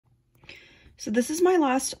So this is my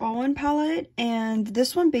last all-in palette, and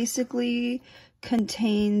this one basically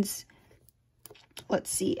contains,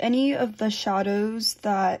 let's see, any of the shadows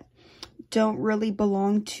that don't really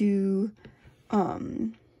belong to,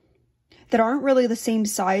 that aren't really the same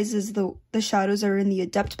size as the shadows that are in the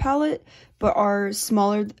Adept palette, but are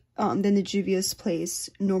smaller than the Juvia's Place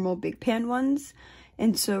normal big pan ones.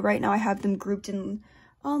 And so right now I have them grouped in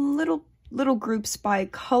little groups by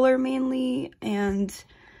color mainly, and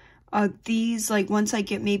these, like, once I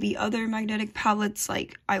get maybe other magnetic palettes,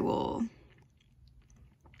 like, I will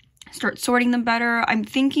start sorting them better. I'm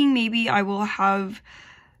thinking maybe I will have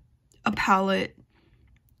a palette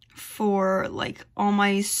for, like, all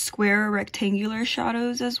my square rectangular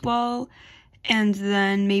shadows as well, and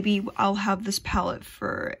then maybe I'll have this palette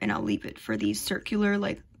for, and I'll leave it for these circular,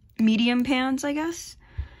 like, medium pans, I guess.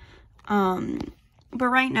 But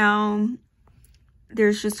right now,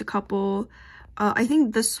 there's just a couple. I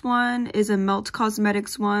think this one is a Melt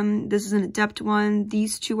Cosmetics one. This is an Adept one.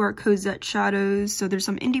 These two are Cosette shadows. So there's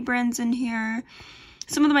some indie brands in here.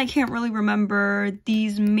 Some of them I can't really remember.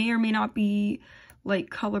 These may or may not be like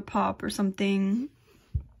ColourPop or something.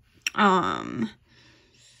 Not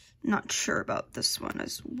sure about this one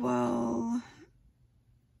as well.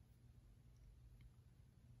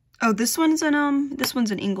 Oh, this one's an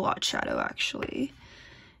Inglot shadow actually.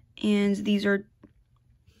 And these are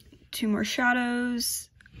two more shadows.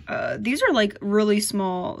 These are like really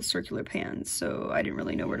small circular pans, so I didn't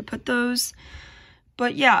really know where to put those.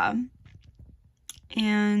 But yeah.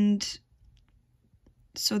 And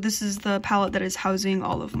so this is the palette that is housing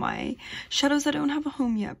all of my shadows that don't have a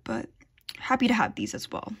home yet, but happy to have these as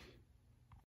well.